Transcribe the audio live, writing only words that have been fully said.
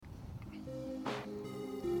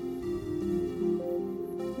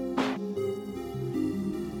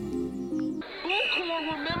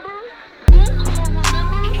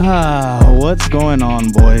What's going on,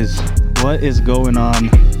 boys? What is going on?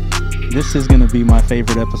 This is going to be my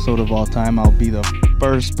favorite episode of all time. I'll be the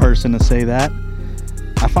first person to say that.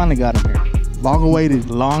 I finally got him here. Long awaited.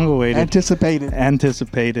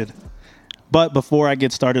 Anticipated. But before I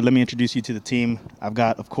get started, let me introduce you to the team. I've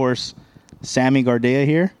got, of course, Sammy Gardea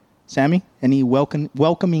here. Sammy, any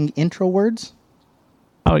welcoming intro words?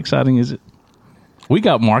 How exciting is it? We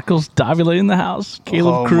got Marcos Davila in the house.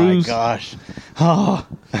 Caleb Cruz. Oh, my gosh. Oh.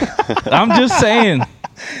 I'm just saying.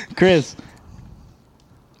 Chris.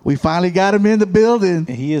 We finally got him in the building.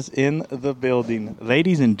 He is in the building.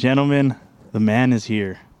 Ladies and gentlemen, the man is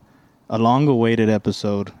here. A long-awaited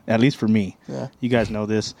episode, at least for me. Yeah. You guys know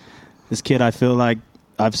this. This kid, I feel like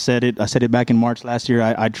I said it back in March last year.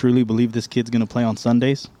 I truly believe this kid's going to play on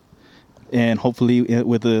Sundays. And hopefully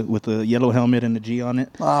with a yellow helmet and a G on it.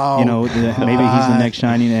 Oh, maybe he's the next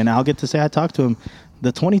shining. And I'll get to say I talked to him.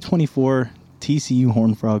 The 2024 TCU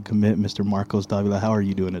Horned Frog commit, Mr. Marcos Davila. How are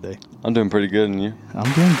you doing today? I'm doing pretty good, and you? I'm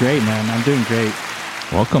doing great, man. I'm doing great.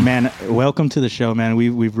 Welcome, man. Welcome to the show, man.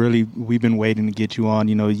 We've been waiting to get you on.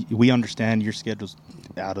 You know, we understand your schedule's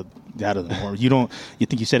out of the norm. You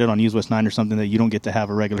think you said it on News West 9 or something that you don't get to have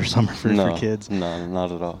a regular summer for kids? No,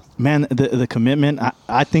 not at all. Man, the commitment.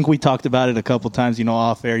 I think we talked about it a couple times.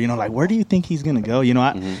 Off air. Like, where do you think he's gonna go?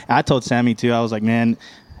 I told Sammy too. I was like, man,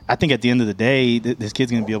 I think at the end of the day, this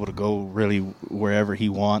kid's gonna be able to go really wherever he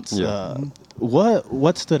wants. Yeah.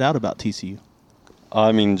 What stood out about TCU?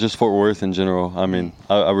 I mean, just Fort Worth in general. I mean,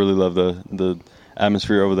 I really love the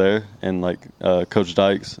atmosphere over there, and Coach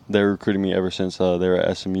Dykes, they're recruiting me ever since they were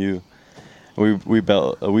at SMU. We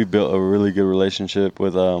built a really good relationship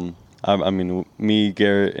with me,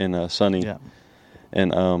 Garrett, and Sonny. Yeah.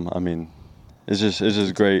 And I mean, it's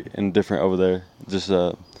just great and different over there. Just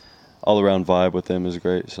all around vibe with them is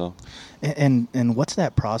great. So. And what's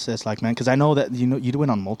that process like, man? Because I know that you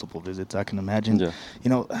went on multiple visits. I can imagine. Yeah.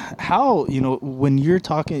 How when you're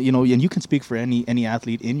talking, and you can speak for any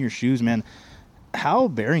athlete in your shoes, man. How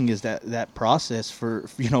bearing is that process for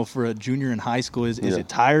a junior in high school? Is it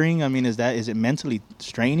tiring? I mean, is it mentally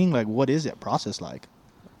straining? Like, what is that process like?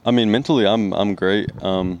 I mean, mentally, I'm great.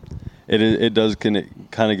 It does kind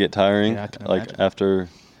of get tiring. Yeah, I can imagine. After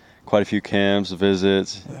quite a few camps,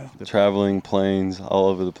 visits, traveling, planes, all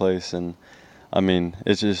over the place. And, I mean,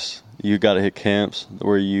 it's just you got to hit camps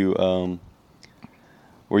where you know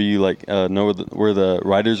where the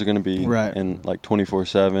riders are going to be. Right. And,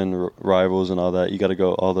 24/7, rivals and all that. You got to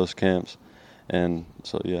go all those camps. And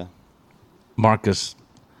so, yeah. Marcus,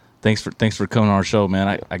 thanks for coming on our show,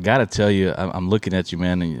 man. I got to tell you, I'm looking at you,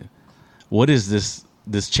 man. And what is this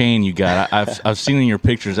chain you got? I've seen in your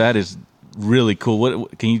pictures. That is really cool.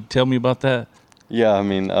 What can you tell me about that? Yeah, I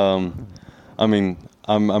mean, I'm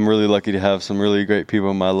really lucky to have some really great people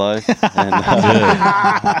in my life,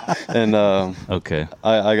 and okay,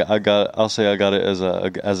 I got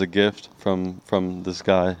it as a gift from this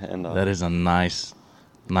guy, and that is a nice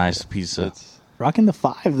piece of rocking the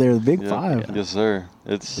 5 there, the big 5. Yes, sir.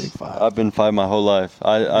 It's big 5. I've been 5 my whole life.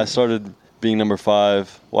 I started being number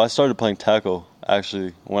 5. Well, I started playing tackle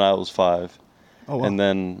actually when I was 5. Oh, wow. And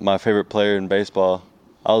then my favorite player in baseball,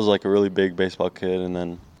 I was a really big baseball kid. And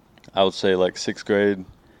then I would say 6th grade,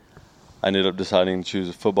 I ended up deciding to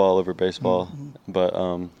choose football over baseball. Mm-hmm. But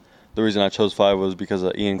the reason I chose 5 was because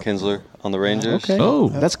of Ian Kinsler on the Rangers. Okay.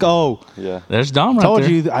 Oh, let's go. Yeah. There's Dom right Told there.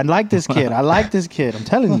 you, I like this kid. I'm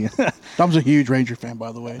telling you. Dom's a huge Ranger fan,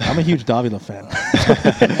 by the way. I'm a huge Davila fan.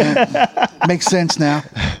 Makes sense now.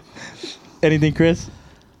 Anything, Chris?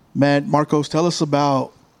 Man, Marcos, tell us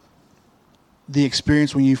about the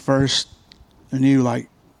experience when you first knew,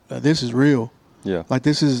 this is real. Yeah.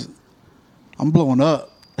 I'm blowing up.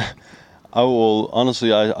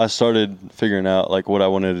 Honestly, I started figuring out what I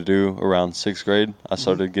wanted to do around 6th grade. I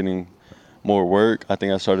started getting more work. I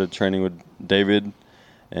think I started training with David,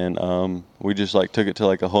 and we just took it to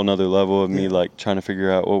a whole nother level of me trying to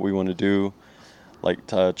figure out what we want to do,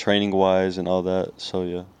 training wise and all that. So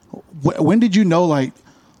yeah. When did you know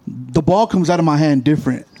the ball comes out of my hand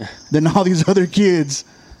different than all these other kids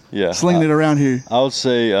slinging it around here? I would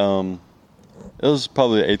say it was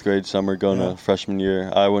probably 8th grade summer going to freshman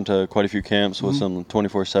year. I went to quite a few camps with some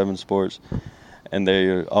 24/7 sports, and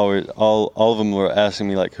they always all of them were asking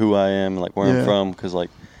me who I am and where I'm from, because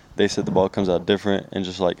they said the ball comes out different, and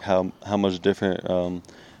just how much different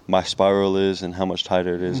my spiral is and how much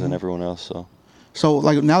tighter it is than everyone else. So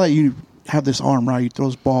now that you have this arm, right, you throw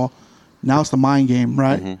this ball, now it's the mind game,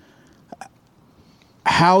 right? Mm-hmm.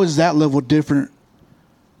 How is that level different?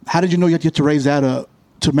 How did you know you had to raise that up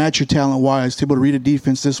to match your talent-wise, to be able to read a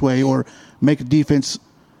defense this way or make a defense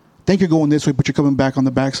think you're going this way, but you're coming back on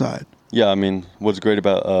the backside? Yeah, I mean, what's great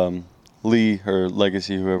about Lee or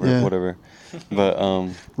Legacy, whoever, whatever, but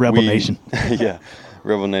Rebel Nation. Yeah,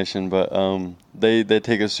 Rebel Nation. But they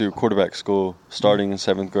take us through quarterback school starting in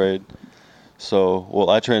 7th grade. So, well,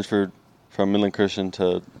 I transferred from Midland Christian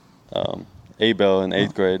to Abel in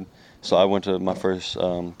 8th grade. So I went to my first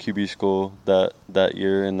QB school that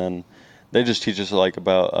year, and then they just teach us like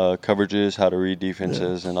about coverages, how to read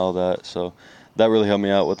defenses, and all that. So that really helped me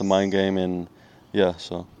out with the mind game, and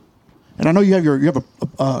so. And I know you have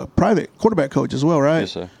a private quarterback coach as well, right?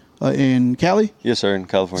 Yes, sir. In Cali? Yes, sir, in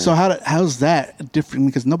California. So how's that different?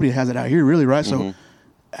 Because nobody has it out here, really, right? So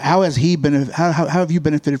how has he been? How have you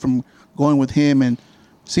benefited from going with him and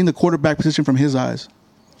seeing the quarterback position from his eyes?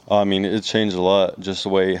 I mean, it's changed a lot, just the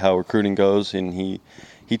way how recruiting goes, and he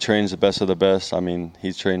trains the best of the best. I mean,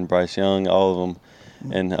 he's trained Bryce Young, all of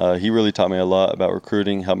them, and he really taught me a lot about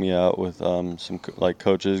recruiting, helped me out with some like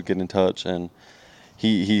coaches, get in touch, and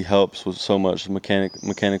he helps with so much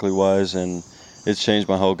mechanically wise, and it's changed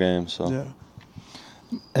my whole game. So. Yeah.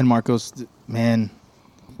 And Marcos, man,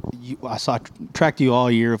 I tracked you all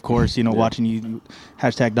year, of course. You know, watching you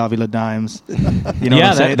 #Davila Dimes. You know,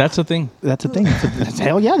 that's a thing. That's a thing.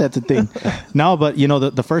 Hell yeah, that's a thing. No, but you know,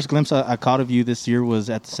 the first glimpse I caught of you this year was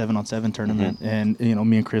at the 7-on-7 tournament, and you know,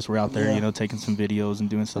 me and Chris were out there, you know, taking some videos and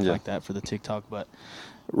doing stuff like that for the TikTok. But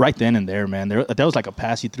right then and there, man, there was like a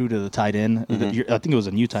pass you threw to the tight end. I think it was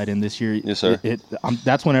a new tight end this year. Yes, sir.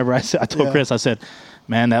 That's whenever I told Chris, I said,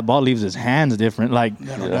 man, that ball leaves his hands different. Like,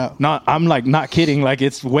 I'm like not kidding. Like,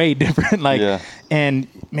 it's way different. Like, and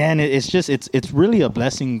man, it's really a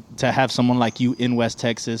blessing to have someone like you in West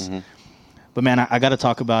Texas. But man, I got to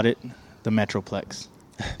talk about it. The Metroplex.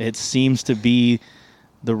 It seems to be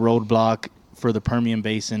the roadblock for the Permian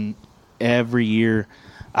Basin every year.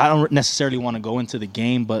 I don't necessarily want to go into the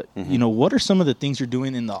game, but you know, what are some of the things you're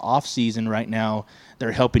doing in the off season right now that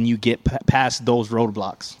are helping you get past those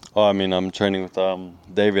roadblocks? Oh, I mean, I'm training with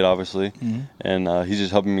David, obviously, and he's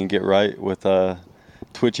just helping me get right with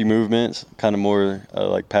twitchy movements, kind of more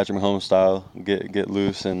like Patrick Mahomes style, get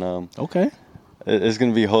loose, and it's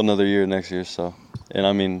going to be a whole nother year next year. So, and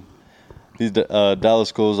I mean, these Dallas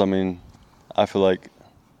schools, I mean, I feel like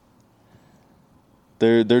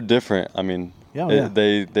they're different. I mean,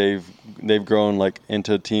 they've grown like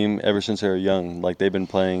into a team ever since they were young. Like they've been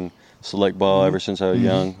playing select ball ever since I was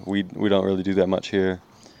young. We don't really do that much here,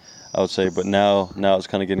 I would say, but now it's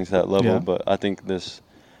kind of getting to that level. But I think this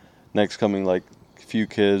next coming like few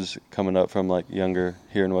kids coming up from like younger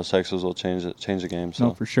here in West Texas will change the game. So.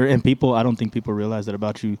 No, for sure. And I don't think people realize that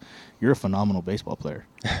about you. You're a phenomenal baseball player.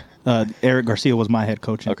 Eric Garcia was my head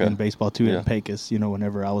coach in baseball too at Pecos. You know,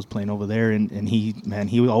 whenever I was playing over there, and he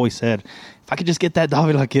always said, if I could just get that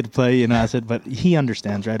Davila kid to play, you know, I said, but he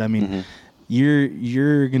understands, right? I mean.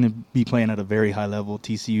 You're going to be playing at a very high level.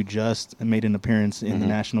 TCU just made an appearance in the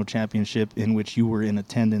national championship in which you were in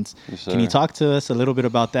attendance. Yes, Can you talk to us a little bit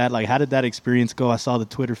about that? Like, how did that experience go? I saw the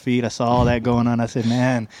Twitter feed. I saw all that going on. I said,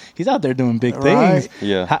 man, he's out there doing big things.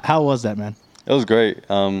 Yeah. How was that, man? It was great.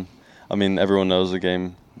 I mean, everyone knows the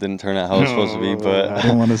game didn't turn out how it was supposed to be, but I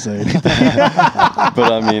don't want to say anything.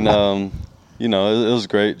 But I mean, you know, it was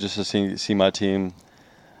great just to see my team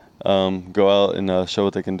go out and show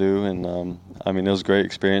what they can do, and I mean, it was a great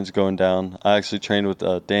experience going down. I actually trained with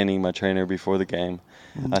Danny, my trainer, before the game.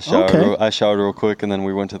 I showered real quick, and then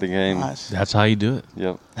we went to the game. Nice. That's how you do it.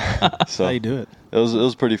 Yep. So how you do it? It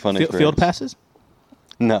was pretty fun experience. Field passes?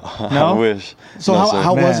 No, I wish. So no,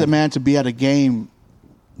 how was it, man, to be at a game,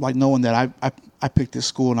 like knowing that I picked this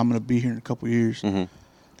school and I'm going to be here in a couple of years? Like,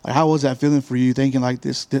 how was that feeling for you, thinking like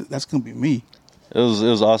that's going to be me? It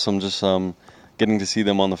was awesome, just getting to see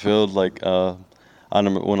them on the field. Like, I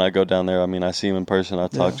remember when I go down there, I mean, I see them in person, I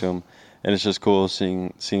talk to them, and it's just cool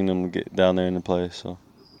seeing them get down there and play. So,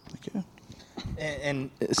 okay. And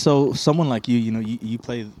so, someone like you, you know, you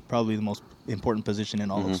play probably the most important position in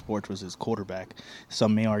all of sports, was his quarterback.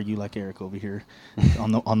 Some may argue, like Eric over here,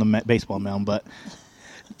 on the baseball mound, but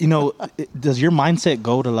you know, does your mindset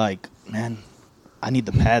go to like, man, I need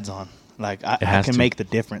the pads on, like I can make the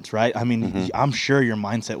difference, right? I mean, I'm sure your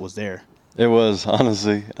mindset was there. It was,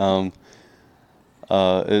 honestly.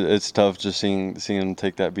 It's tough just seeing them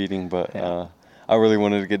take that beating, but I really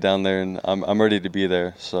wanted to get down there, and I'm ready to be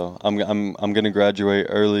there. So I'm going to graduate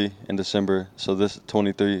early in December. So this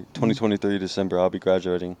 2023 December, I'll be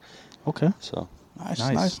graduating. Okay. So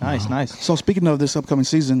nice. So speaking of this upcoming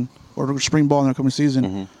season, or spring ball in the upcoming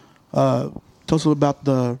season, tell us about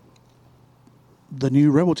the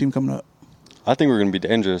new Rebel team coming up. I think we're going to be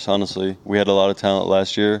dangerous, honestly. We had a lot of talent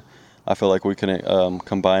last year. I feel like we couldn't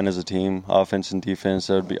combine as a team, offense and defense.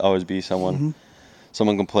 There would always be someone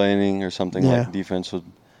complaining or something. Like defense would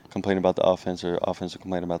complain about the offense or offense will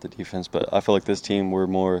complain about the defense. But I feel like this team, we're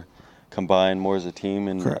more combined, more as a team.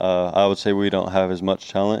 And I would say we don't have as much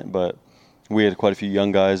talent, but we had quite a few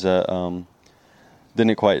young guys that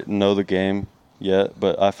didn't quite know the game yet.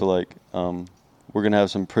 But I feel like we're going to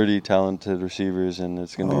have some pretty talented receivers, and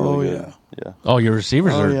it's going to be really good. Yeah. Oh, your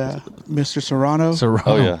receivers are Mr. Serrano.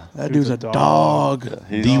 Oh, yeah. That dude's a dog. Yeah,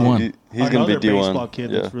 he's D1. He's going to be D1. Baseball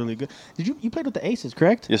kid that's really good. You played with the Aces,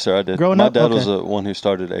 correct? Yes, sir, I did. Growing My up? dad Okay. was the one who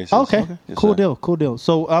started Aces. Okay. Yes, Cool sir. deal.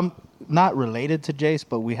 So I'm not related to Jace,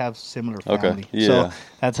 but we have similar family. Yeah. So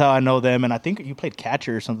that's how I know them. And I think you played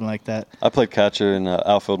catcher or something like that. I played catcher and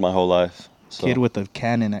outfield my whole life. So. Kid with a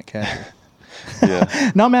cannon at catcher.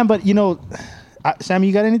 Yeah. No, man, but Sammy,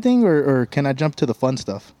 you got anything, or can I jump to the fun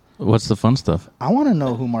stuff? What's the fun stuff? I want to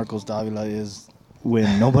know who Marcos Davila is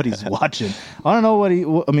when nobody's watching. I don't know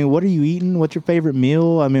what are you eating? What's your favorite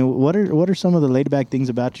meal? I mean, what are some of the laid back things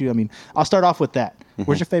about you? I mean, I'll start off with that.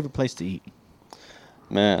 Where's your favorite place to eat?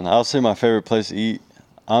 Man, I'll say my favorite place to eat.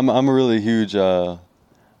 I'm a really huge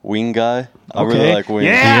wing guy. I really like wings.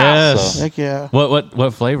 Yeah! Yes. So, Heck yeah.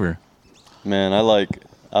 What flavor? man, I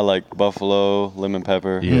like buffalo, lemon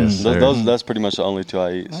pepper. Yes, sir. That's pretty much the only two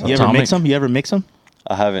I eat. So. You ever Atomic. mix them? You ever mix them?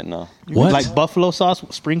 I haven't, no. What? Like buffalo sauce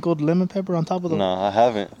sprinkled lemon pepper on top of the. No, I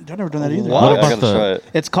haven't. I've never done that either. What I about gotta the- try it.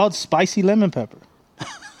 It's called spicy lemon pepper.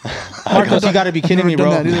 Marcos, you got to be kidding me, Never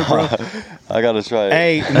bro. done that either, bro. I gotta try it.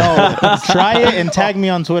 Hey, no, try it and tag me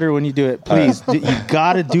on Twitter when you do it, please. You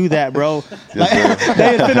gotta do that, bro. Yes, sir.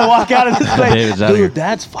 David's finna walk out of this place. David's outta here. Dude,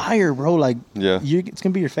 that's fire, bro. Like, Yeah. it's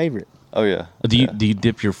gonna be your favorite. Oh yeah. Do you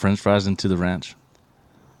dip your French fries into the ranch?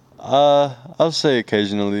 I'll say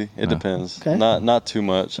occasionally. It depends. Okay. Not too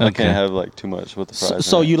much. I Okay. can't have like too much with the fries.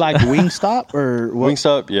 So in it. you like Wingstop or what?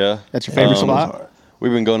 Wingstop? Yeah. That's your favorite spot?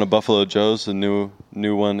 We've been going to Buffalo Joe's, the new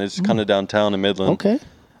one. It's kind of downtown in Midland. Okay,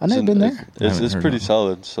 I've never been there. It's Haven't heard pretty of it.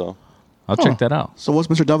 solid. So I'll check that out. So what's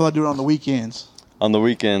Mr. Davila doing on the weekends? on the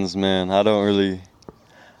weekends, man, I don't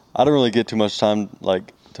really get too much time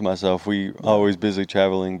like to myself. We always busy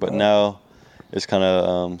traveling, but now it's kind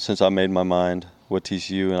of since I made my mind with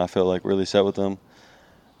TCU and I felt like really set with them.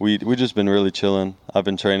 We just been really chilling. I've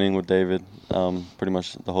been training with David pretty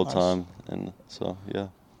much the whole time, and so yeah.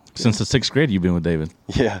 Since the 6th grade, you've been with David.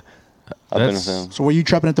 Yeah, I've been with That's- him. So were you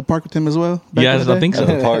trapping at the park with him as well? back Yeah, in the I day? think so. At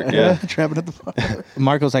the park, yeah. Trapping at the park.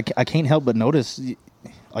 Marcos, I can't help but notice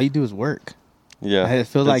all you do is work. Yeah. I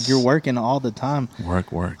feel like It's- you're working all the time. Work.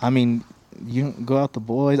 I mean, you go out the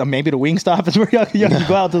boys. Maybe the Wingstop is where you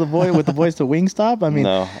go out to the with the boys to Wingstop. I mean,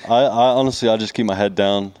 No, I honestly, I just keep my head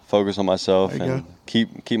down, focus on myself, There you and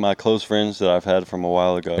keep my close friends that I've had from a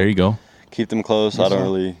while ago. There you go. Keep them close. I don't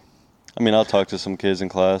really. I mean, I'll talk to some kids in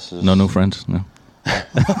class. Just- No new friends. No.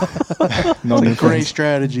 no What a new great friends.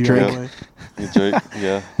 strategy. Drake. Right away. Drake,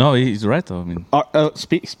 yeah. No, he's right though. I mean,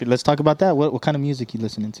 Speak. Let's talk about that. What kind of music you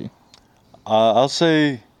listening to? I'll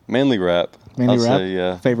say mainly rap. Mainly I'll rap. Say,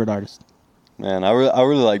 yeah. Favorite artist. Man, I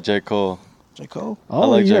really like J. Cole. J. Cole. Oh,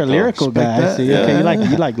 like you're J. a Cole. lyrical Respect guy. that. See, Yeah. okay,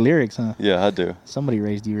 you like lyrics, huh? Yeah, I do. Somebody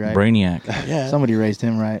raised you right. Brainiac. Yeah. Somebody raised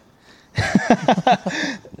him right.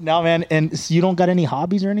 No, man, and so you don't got any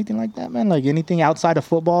hobbies or anything like that, man? Like anything outside of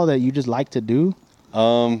football that you just like to do?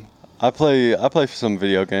 I play some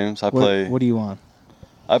video games. What do you want?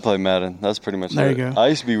 I play Madden. That's pretty much There it. you go. I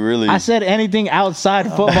used to be really. I said anything outside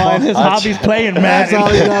of football, and his hobby's playing That's all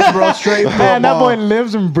Madden. he does, bro. Straight football. Man, that boy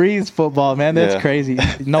lives and breathes football, man. That's Yeah. crazy.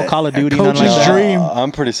 No Call of Duty, none like coach's that. dream.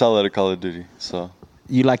 I'm pretty solid at Call of Duty. So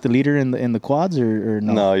You like the leader in the quads or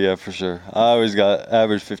no? no, yeah, for sure. I always got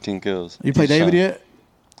average 15 kills. You play each David time. yet?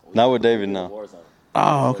 Not with David, no.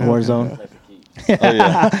 Oh, okay. Warzone. okay. Oh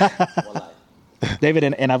yeah. David,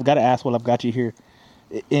 and I've got to ask while I've got you here.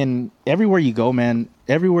 In everywhere you go, man,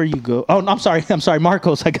 everywhere you go. Oh, no, I'm sorry,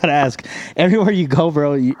 Marcos. I gotta ask. Everywhere you go,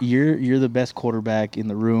 bro, you're the best quarterback in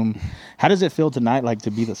the room. How does it feel tonight, like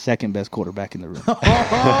to be the second best quarterback in the room?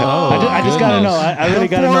 I just gotta know. I really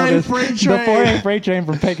gotta know this. Freight The train. 4A freight train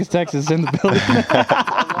from Pecos, Texas, in the building.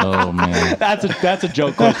 Oh man. That's a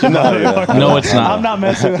joke question. No, it's not. I'm not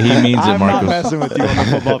messing. He means it, I'm not Marcos. messing with you on the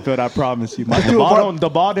football field. I promise you. The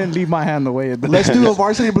ball didn't leave my hand the way it did. Let's do a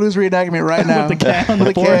Varsity Blues reenactment right now. With the can on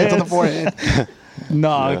With the the cans on the forehead. forehead.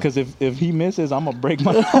 No, because if he misses, I'm gonna break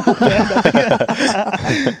my.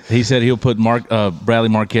 He said he'll put Bradley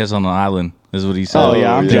Marquez on the island. Is what he said. Oh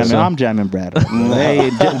yeah, I'm yeah. jamming. So- I'm jamming Brad. Hey,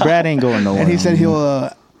 Brad ain't going nowhere. And he said he'll.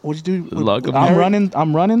 What'd you do? Luck him. I'm running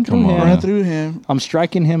through Come on. him. Run through him. I'm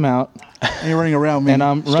striking him out, And you're running around me. and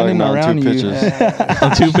I'm Starting running on around two you.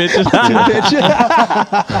 pitches. 2 pitches.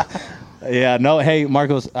 Yeah, no, hey,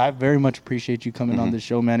 Marcos, I very much appreciate you coming on this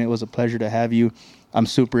show, man. It was a pleasure to have you. I'm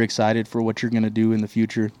super excited for what you're going to do in the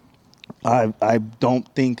future. I don't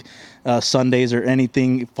think Sundays or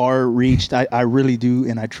anything far reached. I really do,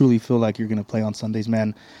 and I truly feel like you're going to play on Sundays,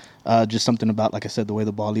 man. Just something about, like I said, the way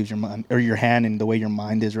the ball leaves your mind or your hand, and the way your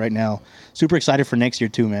mind is right now. Super excited for next year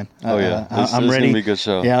too, man. I'm ready. It's gonna be a good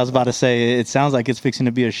show. Yeah, I was about to say it sounds like it's fixing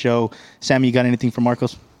to be a show. Sammy, you got anything for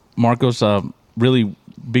Marcos? Marcos, really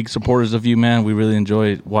big supporters of you, man. We really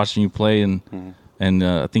enjoy watching you play, and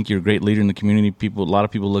I think you're a great leader in the community. A lot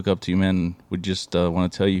of people look up to you, man. And we just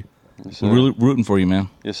want to tell you, Yes, we're really rooting for you, man.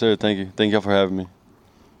 Yes, sir. Thank you. Thank y'all for having me.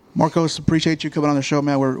 Marcos, appreciate you coming on the show,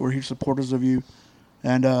 man. We're huge supporters of you,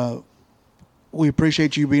 and we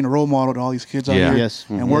appreciate you being a role model to all these kids out here. Yes.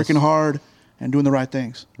 And working hard and doing the right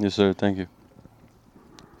things. Yes, sir. Thank you.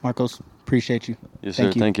 Marcos, appreciate you. Yes,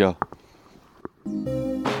 sir. Thank y'all.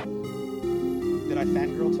 Did I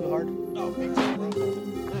fangirl too hard? Don't you remember?